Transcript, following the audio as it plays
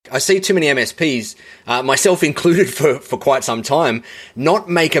I see too many MSPs, myself included for quite some time, not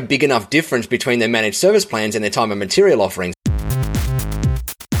make a big enough difference between their managed service plans and their time and material offerings.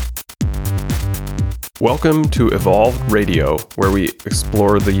 Welcome to Evolved Radio, where we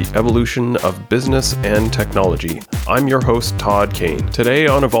explore the evolution of business and technology. I'm your host, Todd Kane. Today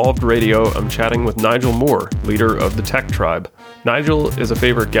on Evolved Radio, I'm chatting with Nigel Moore, leader of the Tech Tribe. Nigel is a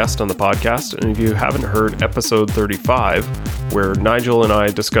favorite guest on the podcast, and if you haven't heard episode 35, where Nigel and I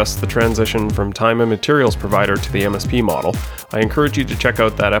discuss the transition from time and materials provider to the MSP model, I encourage you to check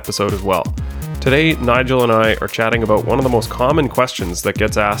out that episode as well. Today, Nigel and I are chatting about one of the most common questions that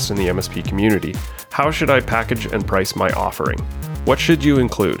gets asked in the MSP community. How should I package and price my offering? What should you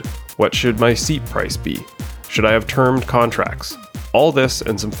include? What should my seat price be? Should I have termed contracts? All this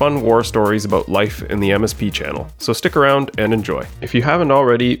and some fun war stories about life in the MSP channel. So stick around and enjoy. If you haven't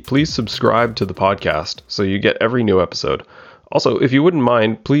already, please subscribe to the podcast so you get every new episode. Also, if you wouldn't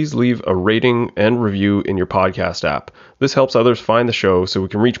mind, please leave a rating and review in your podcast app. This helps others find the show so we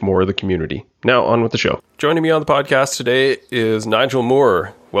can reach more of the community. Now, on with the show. Joining me on the podcast today is Nigel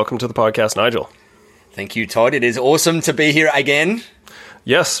Moore. Welcome to the podcast, Nigel. Thank you, Todd. It is awesome to be here again.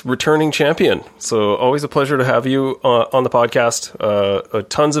 Yes, returning champion. So always a pleasure to have you on the podcast.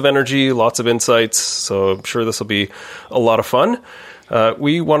 Tons of energy, lots of insights. So I'm sure this will be a lot of fun.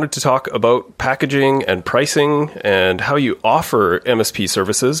 We wanted to talk about packaging and pricing and how you offer MSP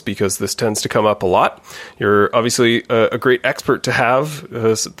services, because this tends to come up a lot. You're obviously a great expert to have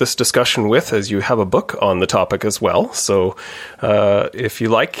this discussion with, as you have a book on the topic as well. So if you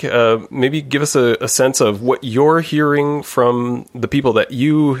like, maybe give us a sense of what you're hearing from the people that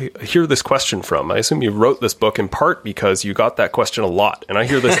you hear this question from. I assume you wrote this book in part because you got that question a lot, and I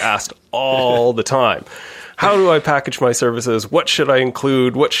hear this asked all the time. How do I package my services? What should I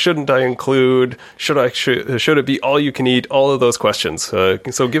include? What shouldn't I include? Should it be all you can eat? All of those questions. So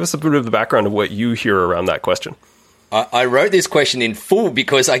give us a bit of the background of what you hear around that question. I wrote this question in full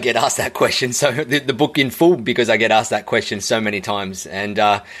because I get asked that question. So the book in full because I get asked that question so many times. And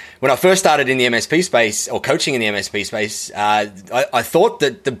when I first started in the MSP space, or coaching in the MSP space, I thought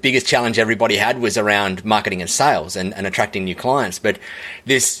that the biggest challenge everybody had was around marketing and sales and attracting new clients. But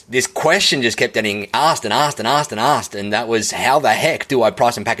this question just kept getting asked and asked and asked and asked. And that was, how the heck do I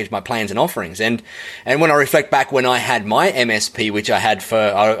price and package my plans and offerings? And when I reflect back when I had my MSP, which I had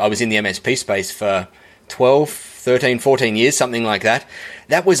I was in the MSP space for 13, 14 years, something like that.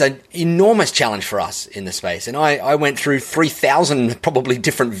 That was an enormous challenge for us in the space. And I went through 3,000 probably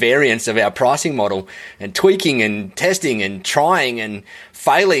different variants of our pricing model, and tweaking and testing and trying and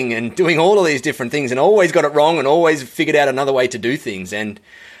failing and doing all of these different things, and always got it wrong and always figured out another way to do things. And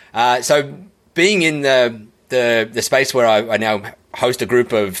so being in the space where I now host a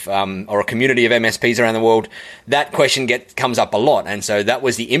group of or a community of MSPs around the world, that question comes up a lot. And so that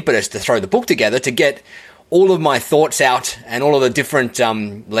was the impetus to throw the book together, to get all of my thoughts out and all of the different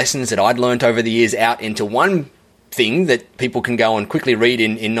lessons that I'd learned over the years out into one thing that people can go and quickly read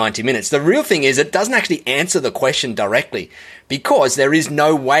in 90 minutes. The real thing is, it doesn't actually answer the question directly, because there is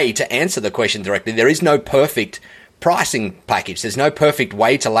no way to answer the question directly. There is no perfect pricing package. There's no perfect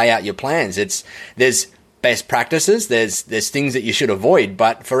way to lay out your plans. There's best practices, there's things that you should avoid,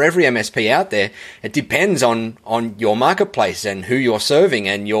 but for every MSP out there, it depends on your marketplace and who you're serving,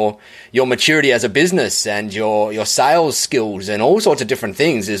 and your maturity as a business, and your sales skills, and all sorts of different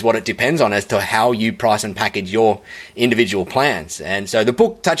things is what it depends on as to how you price and package your individual plans. And so the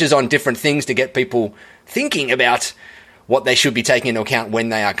book touches on different things to get people thinking about what they should be taking into account when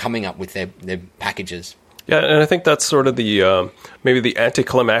they are coming up with their packages. Yeah, and I think that's sort of the maybe the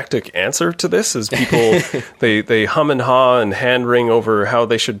anticlimactic answer to this is people they hum and haw and hand wring over how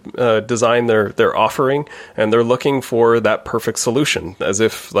they should design their offering, and they're looking for that perfect solution, as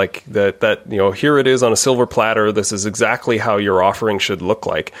if like that here it is on a silver platter. This is exactly how your offering should look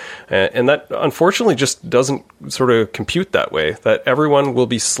like, and that unfortunately just doesn't sort of compute that way. That everyone will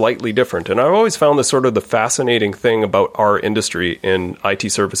be slightly different, and I've always found this sort of the fascinating thing about our industry in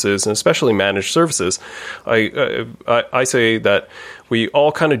IT services, and especially managed services. I say that we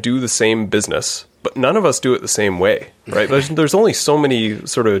all kind of do the same business, but none of us do it the same way, right? There's only so many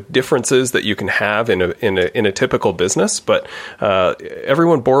sort of differences that you can have in a typical business, but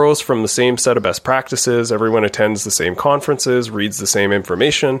everyone borrows from the same set of best practices. Everyone attends the same conferences, reads the same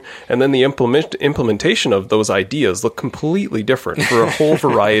information, and then the implementation of those ideas look completely different for a whole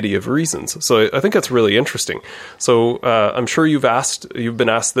variety of reasons. So I think that's really interesting. So I'm sure you've been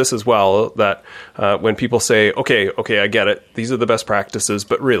asked this as well, that when people say, okay, I get it, these are the best practices,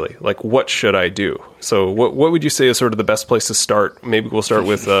 but really, like, what should I do? So what would you say is sort of the best place to start? Maybe we'll start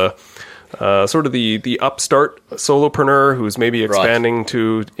with sort of the upstart solopreneur who's maybe expanding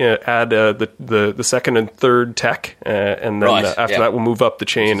to add the second and third tech, and then after that we'll move up the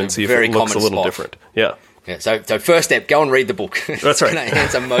chain and see if it looks a little different. Yeah. Yeah. So first step, go and read the book. That's right. Going to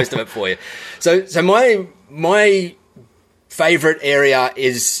answer most of it for you. So my favorite area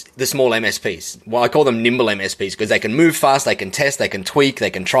is the small MSPs. Well, I call them nimble MSPs because they can move fast, they can test, they can tweak, they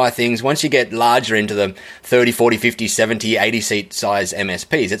can try things. Once you get larger into the 30, 40, 50, 70, 80 seat size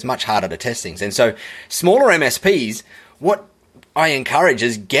MSPs, it's much harder to test things. And so smaller MSPs, what I encourage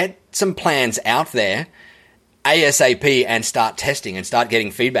is get some plans out there ASAP and start testing and start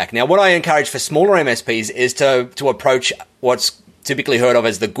getting feedback. Now, what I encourage for smaller MSPs is to approach what's typically heard of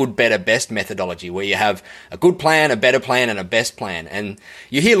as the good, better, best methodology, where you have a good plan, a better plan, and a best plan. And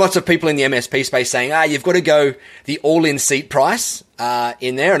you hear lots of people in the MSP space saying, you've got to go the all-in seat price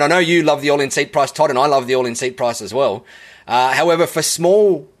in there. And I know you love the all-in seat price, Todd, and I love the all-in seat price as well. However, for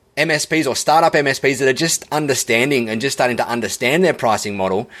small MSPs or startup MSPs that are just understanding and just starting to understand their pricing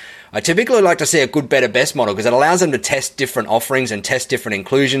model, I typically like to see a good, better, best model because it allows them to test different offerings and test different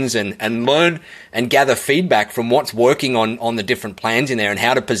inclusions and learn and gather feedback from what's working on the different plans in there and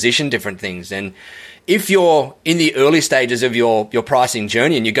how to position different things. And if you're in the early stages of your pricing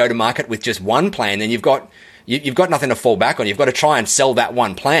journey and you go to market with just one plan, then you've got nothing to fall back on. You've got to try and sell that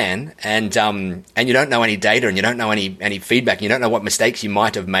one plan, and you don't know any data and you don't know any feedback. You don't know what mistakes you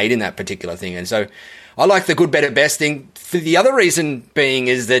might have made in that particular thing. And so I like the good, better, best thing. For the other reason being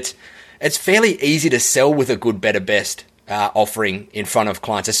is that it's fairly easy to sell with a good, better, best offering in front of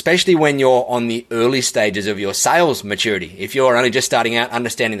clients, especially when you're on the early stages of your sales maturity. If you're only just starting out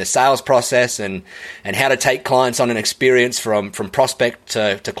understanding the sales process and how to take clients on an experience from prospect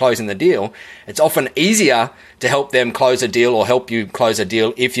to closing the deal, it's often easier to help them close a deal or help you close a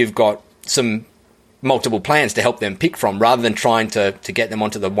deal if you've got some multiple plans to help them pick from rather than trying to get them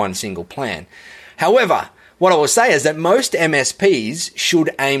onto the one single plan. However, what I will say is that most MSPs should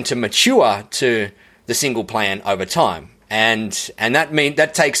aim to mature to the single plan over time. And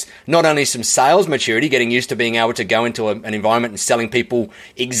that takes not only some sales maturity, getting used to being able to go into an environment and selling people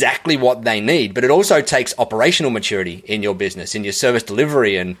exactly what they need, but it also takes operational maturity in your business, in your service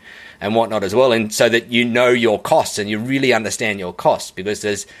delivery and whatnot as well, and so that you know your costs and you really understand your costs, because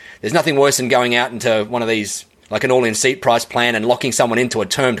there's nothing worse than going out into one of these, like an all-in seat price plan, and locking someone into a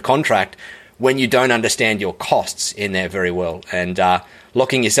termed contract when you don't understand your costs in there very well, and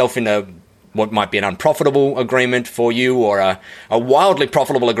locking yourself into what might be an unprofitable agreement for you, or a wildly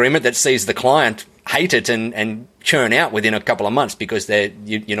profitable agreement that sees the client hate it and churn out within a couple of months because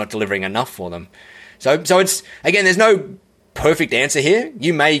you're not delivering enough for them. So it's, again, there's no perfect answer here.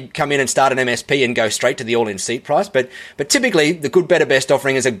 You may come in and start an MSP and go straight to the all-in seat price, but typically the good, better, best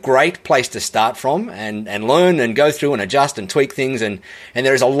offering is a great place to start from and learn and go through and adjust and tweak things. And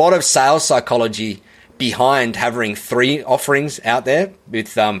there is a lot of sales psychology behind having three offerings out there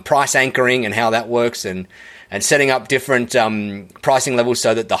with price anchoring and how that works, and setting up different pricing levels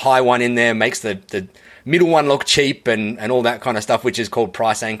so that the high one in there makes the middle one look cheap and all that kind of stuff, which is called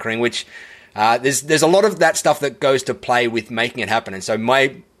price anchoring, which there's a lot of that stuff that goes to play with making it happen. And so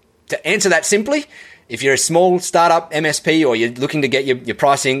to answer that simply, if you're a small startup MSP or you're looking to get your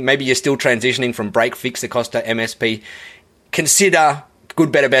pricing, maybe you're still transitioning from break fix across to MSP, consider good,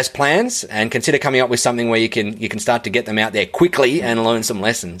 better, best plans and consider coming up with something where you can start to get them out there quickly and learn some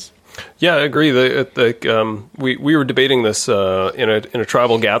lessons. Yeah, I agree. We were debating this in a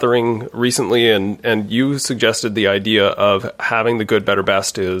tribal gathering recently, and you suggested the idea of having the good, better,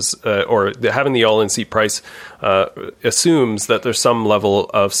 best having the all-in seat price assumes that there's some level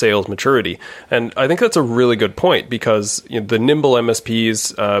of sales maturity, and I think that's a really good point, because the nimble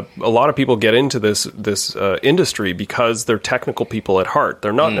MSPs, a lot of people get into this industry because they're technical people at heart.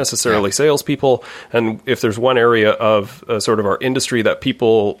 They're not necessarily salespeople, and if there's one area of sort of our industry that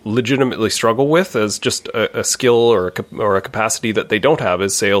people legitimately struggle with as just a skill or a capacity that they don't have,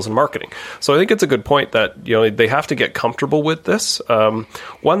 is sales and marketing. So I think it's a good point that they have to get comfortable with this.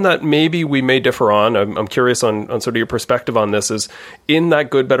 One that maybe we may differ on, I'm curious on sort of your perspective on this, is in that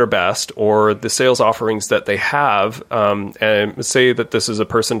good, better, best, or the sales offerings that they have, and say that this is a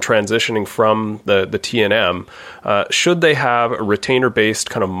person transitioning from the T&M, should they have a retainer-based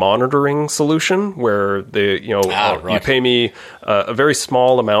kind of monitoring solution where you pay me a very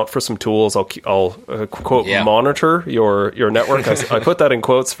small amount for some tools. I'll quote monitor your network. I put that in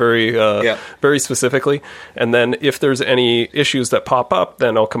quotes very very specifically. And then if there's any issues that pop up,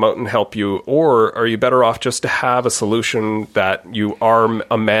 then I'll come out and help you. Or are you better off just to have a solution that you are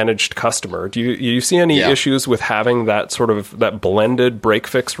a managed customer? Do you see any issues with having that sort of that blended break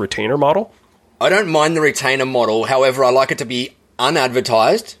fix retainer model? I don't mind the retainer model. However, I like it to be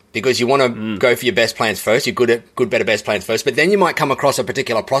unadvertised, because you want to go for your best plans first. You're good at good, better, best plans first. But then you might come across a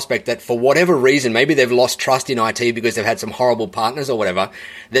particular prospect that for whatever reason, maybe they've lost trust in IT because they've had some horrible partners or whatever,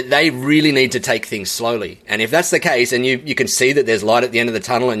 that they really need to take things slowly. And if that's the case, and you can see that there's light at the end of the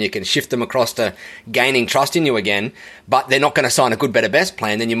tunnel and you can shift them across to gaining trust in you again, but they're not going to sign a good, better, best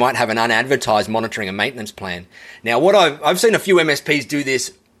plan, then you might have an unadvertised monitoring and maintenance plan. Now, what I've seen a few MSPs do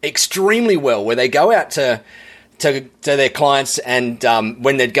this extremely well, where they go out to their clients, and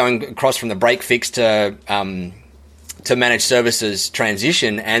when they're going across from the break fix to managed services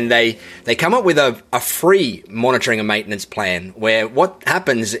transition, and they come up with a free monitoring and maintenance plan, where what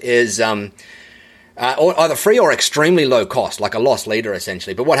happens is either free or extremely low cost, like a loss leader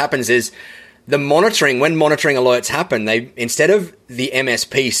essentially. But what happens is when monitoring alerts happen, they, instead of the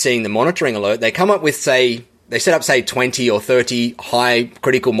MSP seeing the monitoring alert, they come up with they set up, say, 20 or 30 high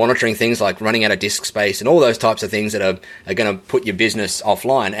critical monitoring things like running out of disk space and all those types of things that are going to put your business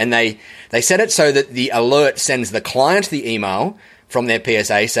offline. And they set it so that the alert sends the client the email from their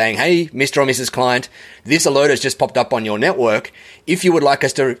PSA saying, hey, Mr. or Mrs. Client, this alert has just popped up on your network. If you would like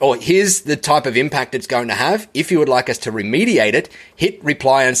us to, or here's the type of impact it's going to have. If you would like us to remediate it, hit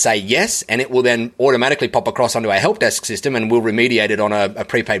reply and say yes, and it will then automatically pop across onto our help desk system, and we'll remediate it on a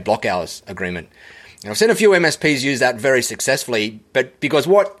prepaid block hours agreement. And I've seen a few MSPs use that very successfully, but because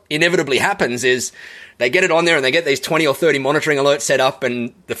what inevitably happens is they get it on there and they get these 20 or 30 monitoring alerts set up,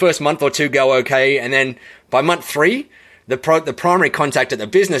 and the first month or two go okay, and then by month 3, the primary contact at the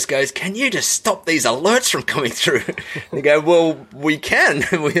business goes, can you just stop these alerts from coming through? They go, well, we can.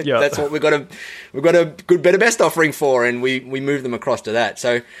 That's what we've got a good, better, best offering for, and we move them across to that.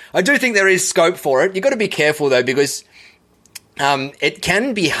 So I do think there is scope for it. You've got to be careful though, because it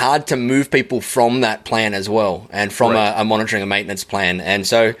can be hard to move people from that plan as well, and from a monitoring and maintenance plan. And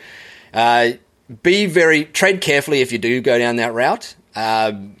so tread carefully if you do go down that route.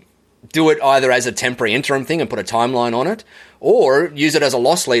 Do it either as a temporary interim thing and put a timeline on it, or use it as a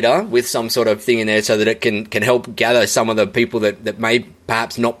loss leader with some sort of thing in there so that it can help gather some of the people that may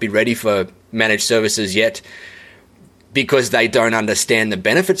perhaps not be ready for managed services yet, because they don't understand the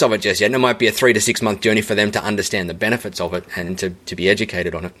benefits of it just yet. And it might be a 3 to 6 month journey for them to understand the benefits of it and to be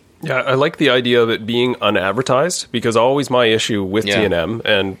educated on it. Yeah, I like the idea of it being unadvertised, because always my issue with T&M,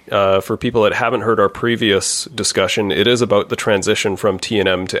 and for people that haven't heard our previous discussion, it is about the transition from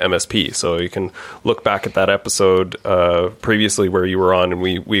T&M to MSP. So you can look back at that episode previously where you were on, and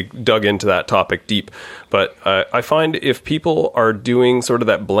we dug into that topic deep. But I find if people are doing sort of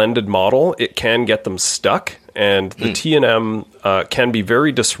that blended model, it can get them stuck. And the T&M can be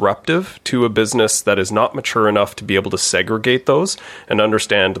very disruptive to a business that is not mature enough to be able to segregate those and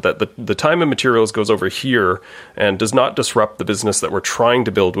understand that the time and materials goes over here and does not disrupt the business that we're trying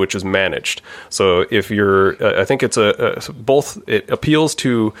to build, which is managed. So if you're, I think it's both. It appeals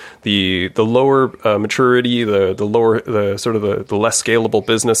to the lower maturity, the less scalable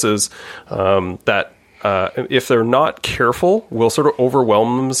businesses that. If they're not careful, will sort of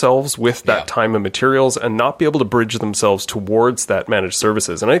overwhelm themselves with that time and materials and not be able to bridge themselves towards that managed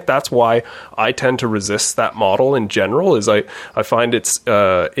services. And I think that's why I tend to resist that model in general, is I find it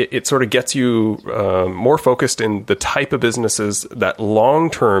sort of gets you more focused in the type of businesses that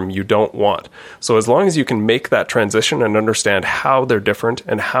long-term you don't want. So as long as you can make that transition and understand how they're different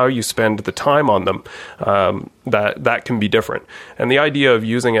and how you spend the time on them, that can be different. And the idea of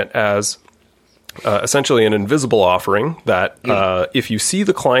using it as essentially an invisible offering that if you see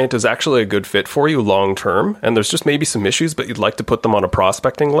the client is actually a good fit for you long term, and there's just maybe some issues, but you'd like to put them on a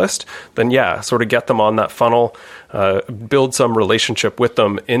prospecting list, then sort of get them on that funnel, build some relationship with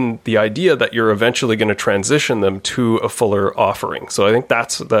them in the idea that you're eventually going to transition them to a fuller offering. So I think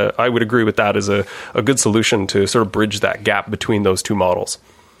I would agree with that as a good solution to sort of bridge that gap between those two models.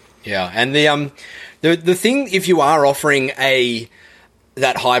 Yeah, and the thing, if you are offering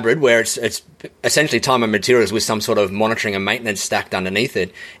that hybrid where it's essentially time and materials with some sort of monitoring and maintenance stacked underneath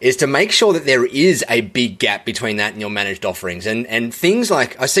it, is to make sure that there is a big gap between that and your managed offerings. And things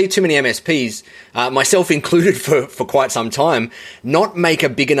like, I see too many MSPs, myself included for quite some time, not make a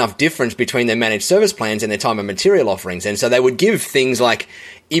big enough difference between their managed service plans and their time and material offerings. And so they would give things like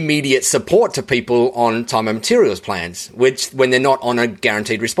immediate support to people on time and materials plans, which when they're not on a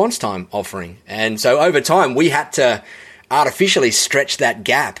guaranteed response time offering. And so over time, we had to artificially stretch that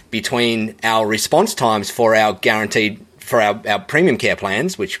gap between our response times for our guaranteed, for our premium care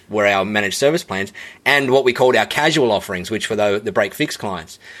plans, which were our managed service plans, and what we called our casual offerings, which were the break fix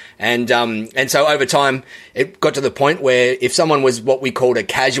clients. And so over time, it got to the point where if someone was what we called a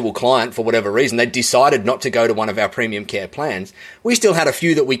casual client for whatever reason, they decided not to go to one of our premium care plans, we still had a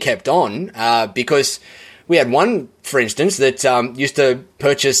few that we kept on because we had one, for instance, that used to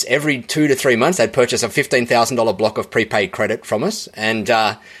purchase every 2 to 3 months. They'd purchase a $15,000 block of prepaid credit from us, and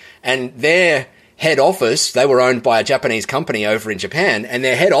their head office, they were owned by a Japanese company over in Japan, and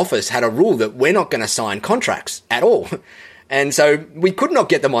their head office had a rule that we're not going to sign contracts at all. And so we could not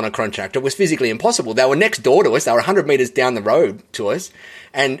get them on a contract. It was physically impossible. They were next door to us. They were 100 meters down the road to us.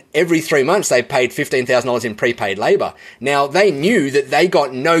 And every 3 months, they paid $15,000 in prepaid labor. Now, they knew that they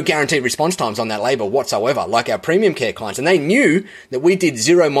got no guaranteed response times on that labor whatsoever, like our premium care clients. And they knew that we did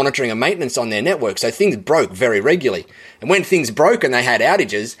zero monitoring and maintenance on their network. So things broke very regularly. And when things broke and they had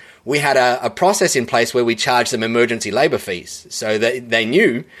outages, we had a process in place where we charged them emergency labor fees. So that they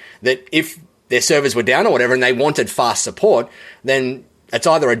knew that if their servers were down or whatever and they wanted fast support, then it's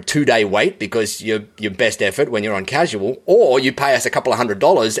either a 2-day wait because your best effort when you're on casual, or you pay us a couple of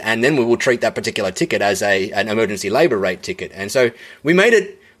 $100 and then we will treat that particular ticket as an emergency labor rate ticket. And so we made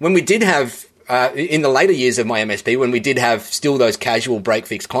it when we did have, in the later years of my MSP, when we did have still those casual break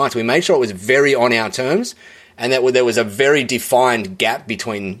fix clients, we made sure it was very on our terms and that there was a very defined gap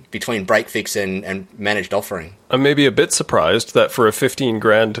between break fix and managed offering. I'm maybe a bit surprised that for a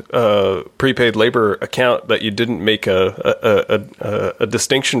 $15,000 prepaid labor account that you didn't make a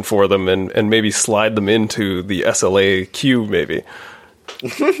distinction for them and maybe slide them into the SLA queue, maybe.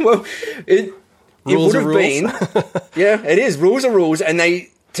 Well, it would have been. Yeah, it is. Rules are rules, and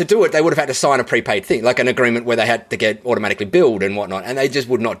to do it, they would have had to sign a prepaid thing, like an agreement where they had to get automatically billed and whatnot, and they just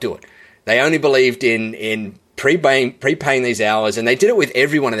would not do it. They only believed in prepaying these hours, and they did it with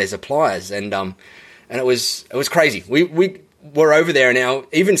every one of their suppliers, and it was crazy. We were over there now.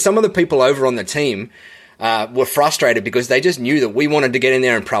 Even some of the people over on the team were frustrated because they just knew that we wanted to get in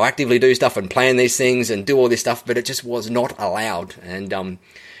there and proactively do stuff and plan these things and do all this stuff, but it just was not allowed, and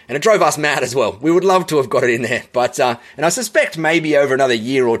it drove us mad as well. We would love to have got it in there, but and I suspect maybe over another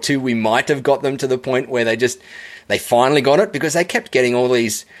year or two we might have got them to the point where they finally got it, because they kept getting all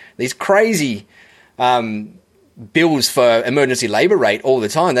these crazy bills for emergency labor rate all the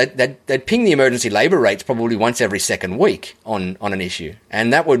time. They'd ping the emergency labor rates probably once every second week on an issue,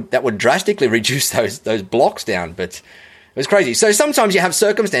 and that would drastically reduce those blocks down. But it was crazy. So sometimes you have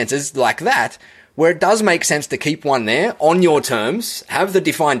circumstances like that where it does make sense to keep one there on your terms, have the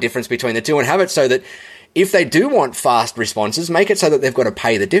defined difference between the two, and have it so that if they do want fast responses, make it so that they've got to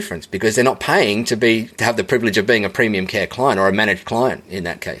pay the difference, because they're not paying to have the privilege of being a premium care client or a managed client in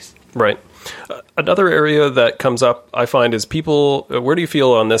that case. Right. Another area that comes up, I find, is people, where do you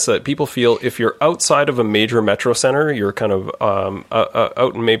feel on this, that people feel if you're outside of a major metro center, you're kind of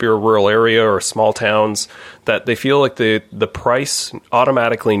out in maybe a rural area or small towns, that they feel like the price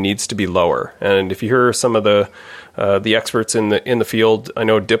automatically needs to be lower. And if you hear some of the experts in the field, I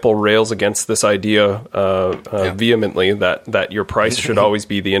know Dipple rails against this idea vehemently that your price should always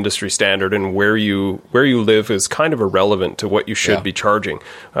be the industry standard, and where you live is kind of irrelevant to what you should be charging.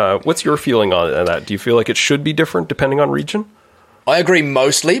 What's your feeling on that? Do you feel like it should be different depending on region? I agree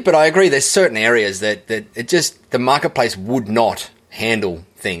mostly, but I agree there's certain areas that the marketplace would not handle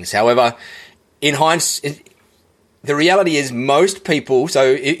things. However, in hindsight, the reality is most people,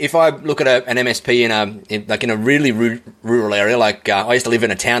 so if I look at an MSP in a really rural area, like I used to live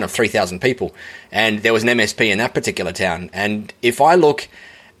in a town of 3,000 people, and there was an MSP in that particular town, and if I look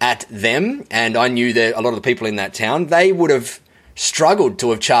at them, and I knew that a lot of the people in that town, they would have struggled to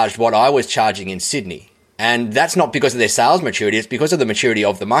have charged what I was charging in Sydney. And that's not because of their sales maturity, it's because of the maturity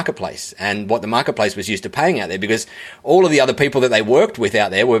of the marketplace and what the marketplace was used to paying out there, because all of the other people that they worked with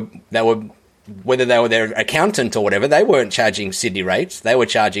out there were whether they were their accountant or whatever, they weren't charging Sydney rates, they were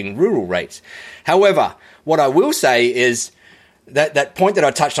charging rural rates. However, what I will say is that point that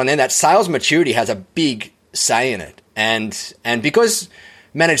I touched on there, that sales maturity has a big say in it. And because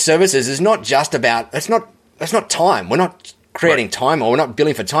managed services is not just about, it's not time. We're not creating time, or we're not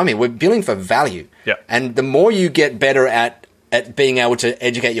billing for time here. We're billing for value. Yeah. And the more you get better at being able to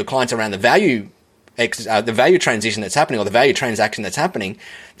educate your clients around the value transition that's happening, or the value transaction that's happening,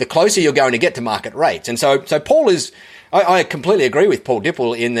 the closer you're going to get to market rates. And so Paul is, I completely agree with Paul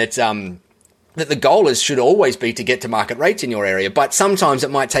Dipple in that that the goal should always be to get to market rates in your area, but sometimes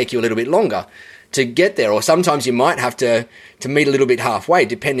it might take you a little bit longer to get there, or sometimes you might have to meet a little bit halfway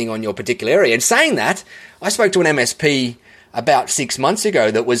depending on your particular area. And saying that, I spoke to an MSP about 6 months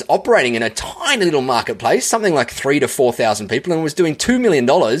ago that was operating in a tiny little marketplace, something like 3,000 to 4,000 people, and was doing $2 million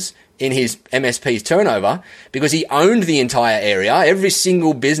in his MSP's turnover because he owned the entire area. Every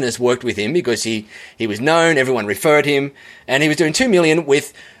single business worked with him because he was known, everyone referred him, and he was doing $2 million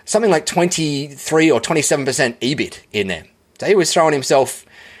with something like 23 or 27% EBIT in there. So he was throwing himself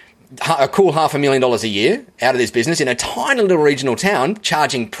a cool $500,000 a year out of this business in a tiny little regional town,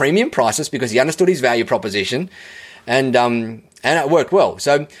 charging premium prices because he understood his value proposition, and it worked well.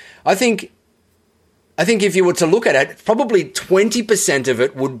 So I think if you were to look at it, probably 20% of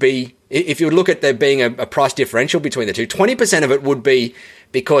it would be, if you look at there being a price differential between the two, 20% of it would be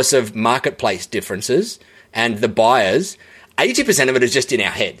because of marketplace differences and the buyers. 80% of it is just in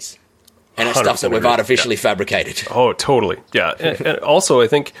our heads. And it's stuff that we've artificially fabricated. Oh, totally. Yeah. And also, I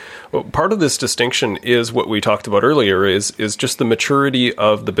think part of this distinction is what we talked about earlier is just the maturity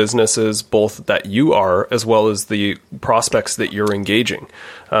of the businesses, both that you are, as well as the prospects that you're engaging.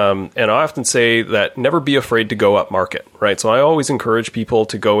 And I often say that never be afraid to go up market, right? So I always encourage people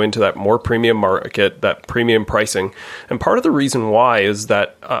to go into that more premium market, that premium pricing. And part of the reason why is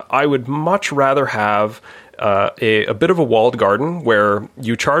that I would much rather have a bit of a walled garden where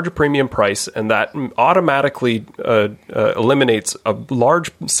you charge a premium price and that automatically eliminates a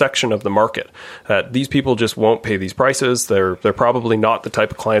large section of the market. These people just won't pay these prices. They're probably not the type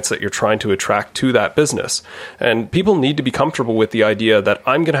of clients that you're trying to attract to that business. And people need to be comfortable with the idea that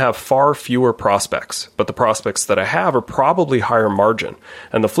I'm going to have far fewer prospects, but the prospects that I have are probably higher margin.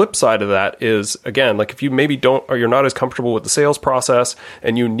 And the flip side of that is, again, like if you maybe don't, or you're not as comfortable with the sales process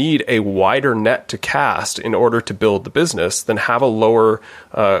and you need a wider net to cast in order to build the business, then have a lower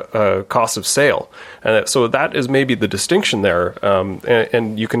cost of sale. And so that is maybe the distinction there.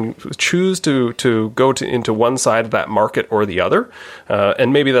 And you can choose to go into one side of that market or the other.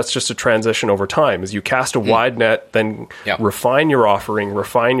 And maybe that's just a transition over time. As you cast a wide net, then refine your offering,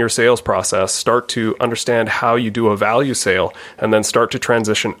 refine your sales process, start to understand how you do a value sale, and then start to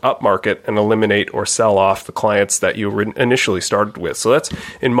transition up market and eliminate or sell off the clients that you initially started with. So that's,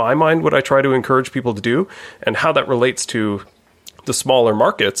 in my mind, what I try to encourage people to do. And how that relates to the smaller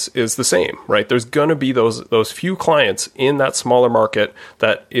markets is the same, right? There's going to be those few clients in that smaller market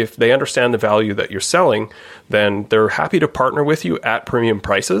that if they understand the value that you're selling, then they're happy to partner with you at premium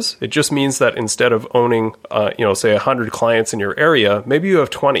prices. It just means that instead of owning, say 100 clients in your area, maybe you have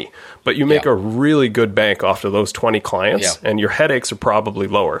 20, but you make a really good bank off of those 20 clients and your headaches are probably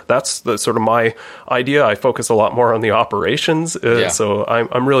lower. That's the sort of my idea. I focus a lot more on the operations. So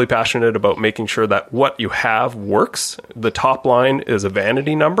I'm really passionate about making sure that what you have works. The top line is a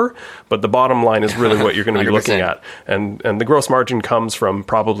vanity number, but the bottom line is really what you're going to be looking at. And the gross margin comes from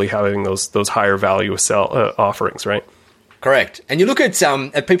probably having those higher value offerings, right? Correct. And you look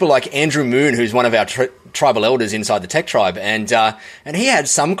at people like Andrew Moon, who's one of our tribal elders inside the Tech Tribe, and he had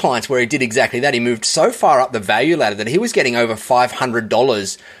some clients where he did exactly that. He moved so far up the value ladder that he was getting over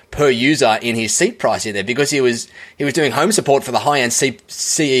 $500 per user in his seat price in there because he was doing home support for the high-end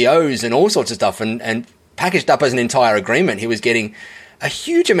CEOs and all sorts of stuff, and packaged up as an entire agreement. He was getting a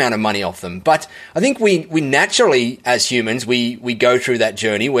huge amount of money off them. But I think we naturally, as humans, we go through that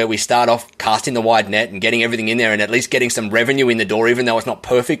journey where we start off casting the wide net and getting everything in there and at least getting some revenue in the door, even though it's not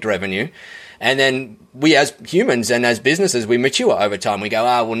perfect revenue. And then we as humans and as businesses, we mature over time. We go,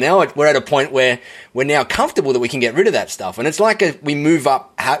 well, now we're at a point where we're now comfortable that we can get rid of that stuff. And it's like we move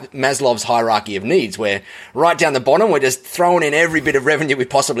up Maslow's hierarchy of needs, where right down the bottom, we're just throwing in every bit of revenue we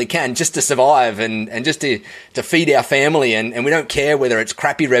possibly can just to survive and just to feed our family. And we don't care whether it's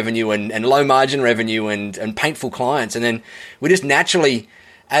crappy revenue and low margin revenue and painful clients. And then we just naturally,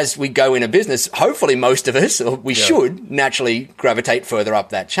 as we go in a business, hopefully most of us, or we should naturally gravitate further up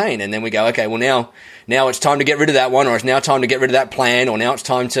that chain. And then we go, okay, well now it's time to get rid of that one, or it's now time to get rid of that plan, or now it's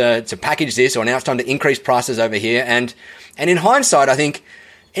time to package this, or now it's time to increase prices over here. And in hindsight, I think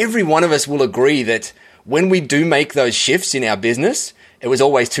every one of us will agree that when we do make those shifts in our business, it was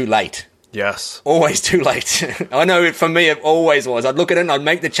always too late. Yes. Always too late. I know for me, it always was. I'd look at it and I'd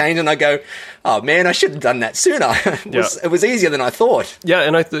make the change and I'd go, oh man, I should have done that sooner. It was easier than I thought. Yeah.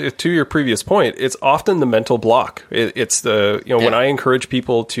 And to your previous point, it's often the mental block. It's when I encourage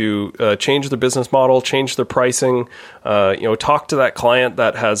people to change their business model, change their pricing, talk to that client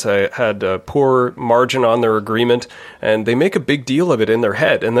that has had a poor margin on their agreement, and they make a big deal of it in their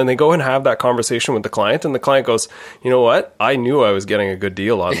head. And then they go and have that conversation with the client, and the client goes, you know what? I knew I was getting a good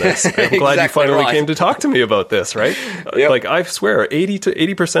deal on this. I'm glad you finally came to talk to me about this, right? Yep. Like, I swear,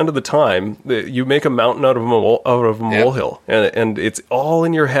 80% of the time, you make a mountain out of a molehill, and it's all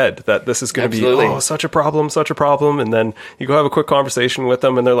in your head that this is going to be such a problem, and then you go have a quick conversation with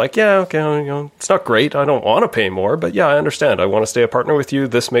them, and they're like, yeah, okay, it's not great. I don't want to pay more, but yeah, I understand. I want to stay a partner with you.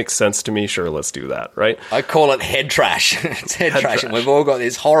 This makes sense to me. Sure, let's do that, right? I call it head trash. It's head trash, and we've all got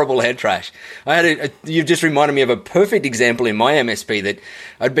this horrible head trash. You've just reminded me of a perfect example in my MSP that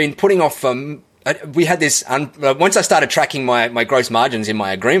I'd been putting off. We had this, once I started tracking my gross margins in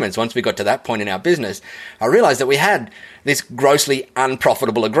my agreements, once we got to that point in our business, I realized that we had this grossly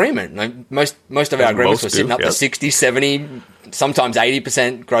unprofitable agreement. Most of our agreements were sitting up to 60, 70, sometimes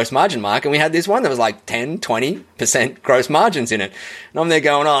 80% gross margin mark. And we had this one that was like 10, 20% gross margins in it. And I'm there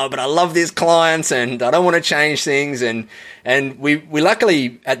going, oh, but I love these clients and I don't want to change things. And we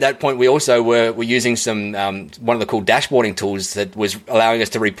luckily at that point, we also were using some, one of the cool dashboarding tools that was allowing us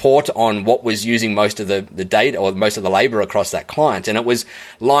to report on what was using most of the data or most of the labor across that client. And it was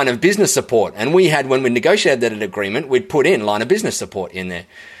line of business support. And we had, when we negotiated that agreement, we'd put in line of business support in there.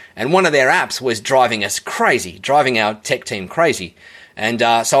 And one of their apps was driving us crazy, driving our tech team crazy. And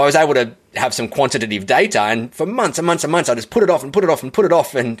so I was able to have some quantitative data. And for months and months and months, I just put it off and put it off and put it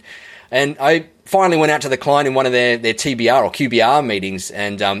off. And I finally went out to the client in one of their TBR or QBR meetings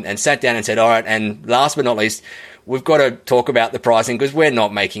and sat down and said, all right, and last but not least, we've got to talk about the pricing because we're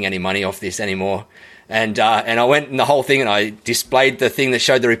not making any money off this anymore. And I went in the whole thing and I displayed the thing that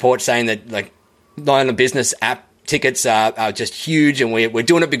showed the report saying that like line of business app tickets are just huge and we're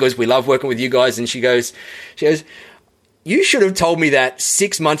doing it because we love working with you guys. And she goes, you should have told me that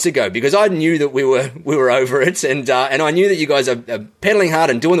 6 months ago because I knew that we were over it. And I knew that you guys are pedaling hard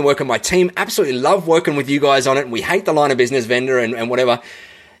and doing the work, and my team absolutely love working with you guys on it. And we hate the line of business vendor and whatever.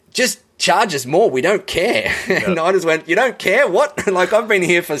 Just charge us more. We don't care. Yeah. And I just went, you don't care? What? Like I've been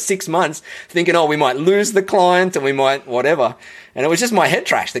here for 6 months thinking, oh, we might lose the client and we might whatever. And it was just my head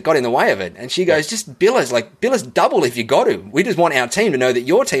trash that got in the way of it. And she goes, just bill us double if you got to. We just want our team to know that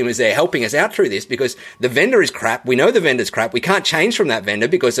your team is there helping us out through this because the vendor is crap. We know the vendor's crap. We can't change from that vendor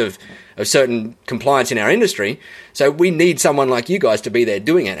because of certain compliance in our industry. So we need someone like you guys to be there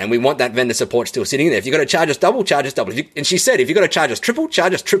doing it. And we want that vendor support still sitting there. If you've got to charge us double, charge us double. And she said, if you've got to charge us triple,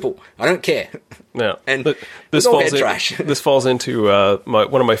 charge us triple. I don't care. Yeah. And but this falls into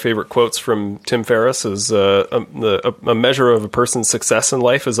one of my favorite quotes from Tim Ferriss is a measure of a person's success in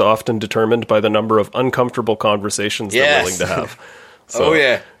life is often determined by the number of uncomfortable conversations they're willing to have. So,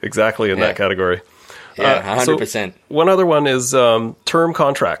 exactly in that category. Yeah, 100%. So one other one is term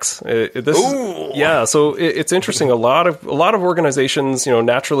contracts. So it's interesting. A lot of organizations,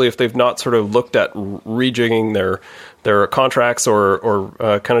 naturally, if they've not sort of looked at rejigging their contracts or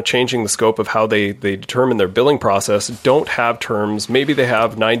kind of changing the scope of how they determine their billing process, don't have terms. Maybe they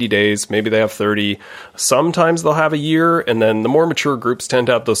have 90 days, maybe they have 30. Sometimes they'll have a year, and then the more mature groups tend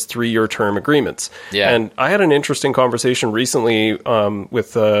to have those 3-year term agreements. Yeah. And I had an interesting conversation recently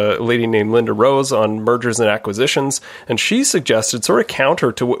with a lady named Linda Rose on mergers and acquisitions, and she suggested, sort of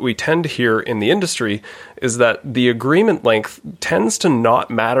counter to what we tend to hear in the industry, is that the agreement length tends to not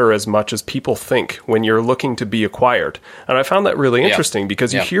matter as much as people think when you're looking to be acquired. And I found that really interesting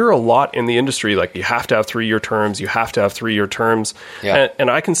because you hear a lot in the industry, like you have to have 3-year terms, you have to have 3-year terms. Yeah.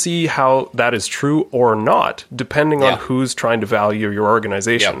 And I can see how that is true or not, depending on who's trying to value your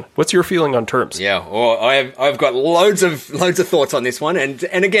organization. Yeah. What's your feeling on terms? Yeah, well, I've got loads of thoughts on this one. And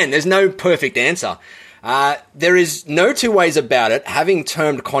again, there's no perfect answer. There is no two ways about it. Having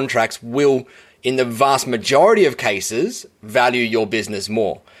termed contracts will, in the vast majority of cases, value your business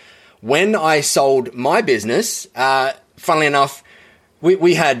more. When I sold my business, funnily enough,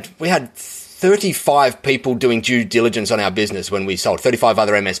 we had 35 people doing due diligence on our business when we sold. 35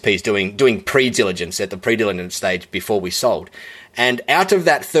 other MSPs doing pre-diligence at the pre-diligence stage before we sold. And out of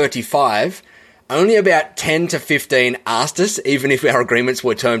that 35, only about 10 to 15 asked us, even if our agreements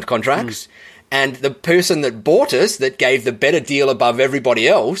were termed contracts. And the person that bought us, that gave the better deal above everybody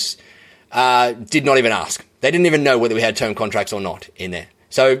else, did not even ask. They didn't even know whether we had term contracts or not in there.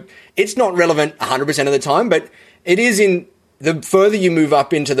 So it's not relevant 100% of the time, but it is in the further you move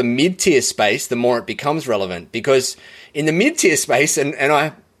up into the mid-tier space, the more it becomes relevant. Because in the mid-tier space,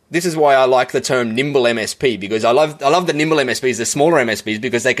 this is why I like the term nimble MSP, because I love the nimble MSPs, the smaller MSPs,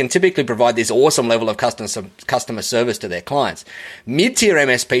 because they can typically provide this awesome level of customer service to their clients. Mid-tier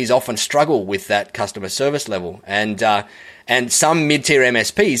MSPs often struggle with that customer service level, and some mid-tier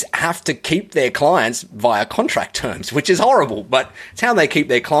MSPs have to keep their clients via contract terms, which is horrible, but it's how they keep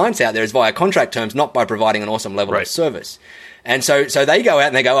their clients out there is via contract terms, not by providing an awesome level of service. And so they go out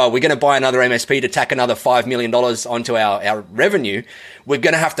and they go, oh, we're going to buy another MSP to tack another $5 million onto our revenue. We're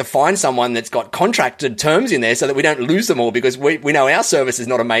going to have to find someone that's got contracted terms in there so that we don't lose them all, because we know our service is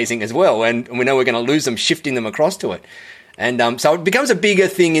not amazing as well. And we know we're going to lose them shifting them across to it. And so it becomes a bigger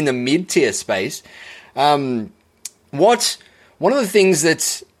thing in the mid-tier space. One of the things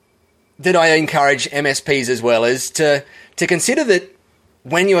that I encourage MSPs as well is to consider that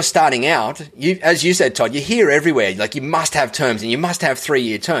when you're starting out, as you said, Todd, you hear everywhere, like you must have terms and you must have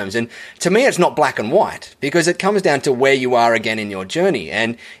 3-year terms. And to me, it's not black and white because it comes down to where you are again in your journey.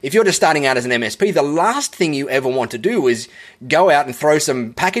 And if you're just starting out as an MSP, the last thing you ever want to do is go out and throw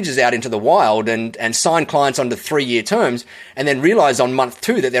some packages out into the wild and sign clients onto 3-year terms and then realize on month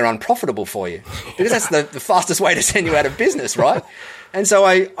 2 that they're unprofitable for you, because that's the fastest way to send you out of business, right? And so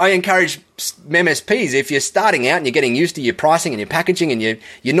I encourage MSPs, if you're starting out and you're getting used to your pricing and your packaging and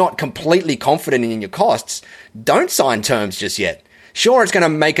you're not completely confident in your costs, don't sign terms just yet. Sure, it's going to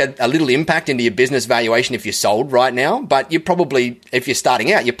make a little impact into your business valuation if you're sold right now, but if you're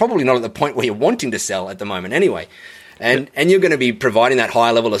starting out, you're probably not at the point where you're wanting to sell at the moment anyway. And you're going to be providing that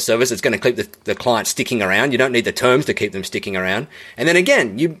higher level of service that's going to keep the client sticking around. You don't need the terms to keep them sticking around. And then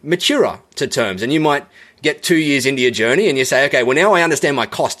again, you mature to terms and you might get 2 years into your journey and you say, okay, well, now I understand my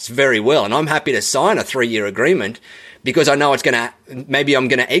costs very well and I'm happy to sign a 3-year agreement because I know maybe I'm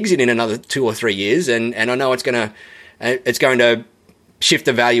going to exit in another 2 or 3 years and I know it's going to shift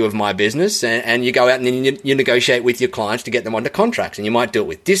the value of my business. And you go out and then you negotiate with your clients to get them onto contracts, and you might do it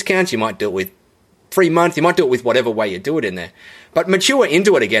with discounts, you might do it with free month, you might do it with whatever way you do it in there. But mature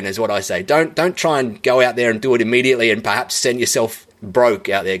into it again is what I say. Don't try and go out there and do it immediately and perhaps send yourself broke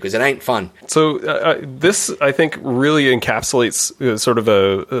out there, because it ain't fun. So this, I think, really encapsulates sort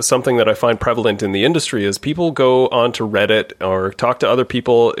of something that I find prevalent in the industry is people go onto Reddit or talk to other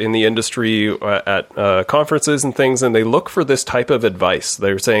people in the industry at conferences and things, and they look for this type of advice.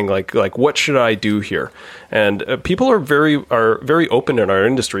 They're saying like what should I do here? And people are very open in our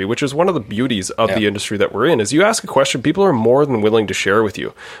industry, which is one of the beauties of the industry that we're in. Is you ask a question, people are more than willing to share with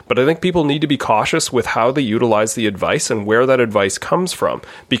you. But I think people need to be cautious with how they utilize the advice and where that advice comes from,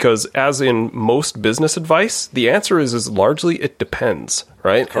 because as in most business advice, the answer is largely it depends,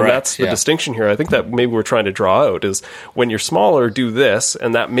 right? Correct. And that's the distinction here. I think that maybe we're trying to draw out is when you're smaller, do this,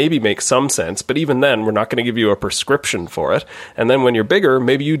 and that maybe makes some sense, but even then we're not going to give you a prescription for it. And then when you're bigger,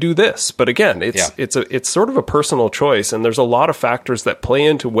 maybe you do this. But again, it's sort of a personal choice, and there's a lot of factors that play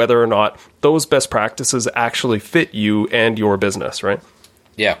into whether or not those best practices actually fit you and your business, right?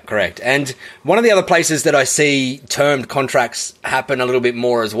 Yeah, correct. And one of the other places that I see termed contracts happen a little bit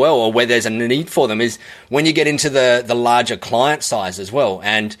more as well, or where there's a need for them, is when you get into the larger client size as well.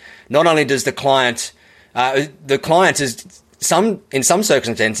 And not only does the client is in some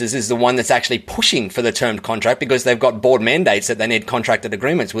circumstances is the one that's actually pushing for the termed contract, because they've got board mandates that they need contracted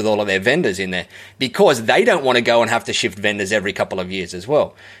agreements with all of their vendors in there, because they don't want to go and have to shift vendors every couple of years as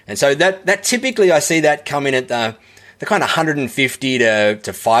well. And so that typically I see that come in at the kind of 150 to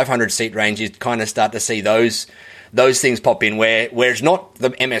 500 seat range. You kind of start to see those things pop in where it's not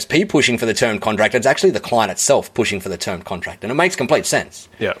the MSP pushing for the term contract, it's actually the client itself pushing for the term contract. And it makes complete sense.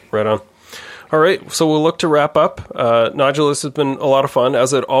 Yeah, right on. All right, so we'll look to wrap up. Nigel, this has been a lot of fun,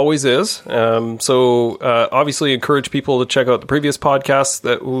 as it always is. So obviously encourage people to check out the previous podcasts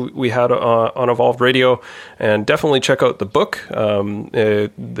that we had on Evolved Radio, and definitely check out the book,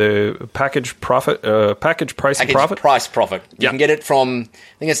 the Package Price Profit. You can get it from,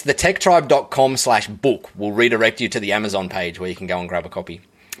 I think it's thetechtribe.com/book. We'll redirect you to the Amazon page where you can go and grab a copy.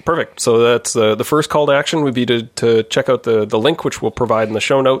 Perfect. So that's the first call to action would be to check out the link, which we'll provide in the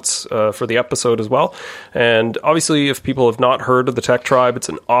show notes for the episode as well. And obviously, if people have not heard of the Tech Tribe, it's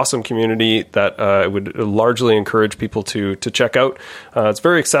an awesome community that I would largely encourage people to check out. It's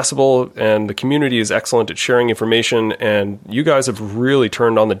very accessible, and the community is excellent at sharing information. And you guys have really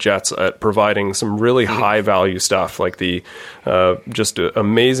turned on the jets at providing some really high value stuff, like the just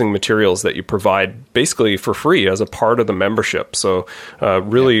amazing materials that you provide basically for free as a part of the membership. So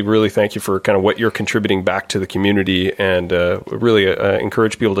really thank you for kind of what you're contributing back to the community, and really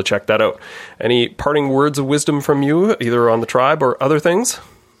encourage people to check that out. Any parting words of wisdom from you, either on the tribe or other things?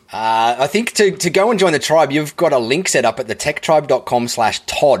 I think to go and join the tribe, you've got a link set up at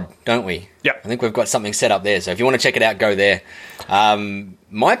thetechtribe.com/Todd, don't we? Yeah. I think we've got something set up there. So if you want to check it out, go there.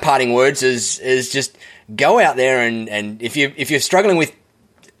 My parting words is just go out there and if you're struggling with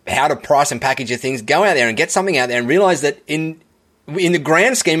how to price and package your things, go out there and get something out there and realize that in the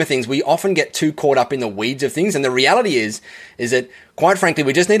grand scheme of things, we often get too caught up in the weeds of things. And the reality is that, quite frankly,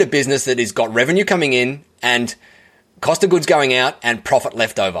 we just need a business that has got revenue coming in and cost of goods going out and profit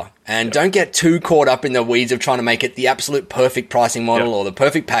left over. And don't get too caught up in the weeds of trying to make it the absolute perfect pricing model or the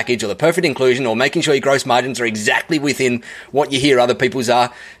perfect package or the perfect inclusion, or making sure your gross margins are exactly within what you hear other people's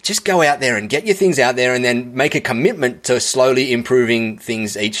are. Just go out there and get your things out there, and then make a commitment to slowly improving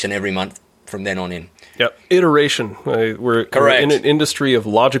things each and every month from then on in. Yep. Iteration. We're in an industry of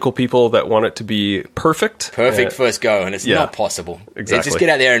logical people that want it to be perfect. Perfect first go, and it's not possible. Exactly. Just get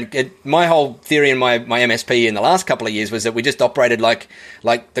out there and my whole theory in my MSP in the last couple of years was that we just operated like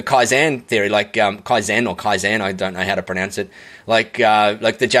the Kaizen theory, like Kaizen, I don't know how to pronounce it, like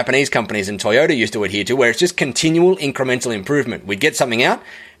the Japanese companies and Toyota used to adhere to, where it's just continual incremental improvement. We'd get something out,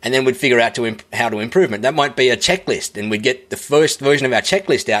 and then we'd figure out how to improve it. That might be a checklist, and we'd get the first version of our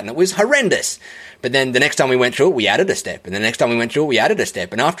checklist out, and it was horrendous. But then the next time we went through it, we added a step. And the next time we went through it, we added a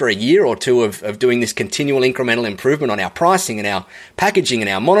step. And after a year or two of doing this continual incremental improvement on our pricing and our packaging and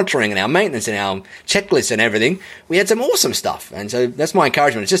our monitoring and our maintenance and our checklists and everything, we had some awesome stuff. And so that's my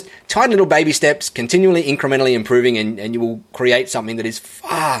encouragement. It's just tiny little baby steps, continually incrementally improving, and you will create something that is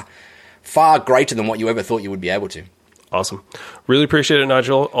far, far greater than what you ever thought you would be able to. Awesome. Really appreciate it,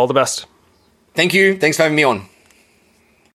 Nigel. All the best. Thank you. Thanks for having me on.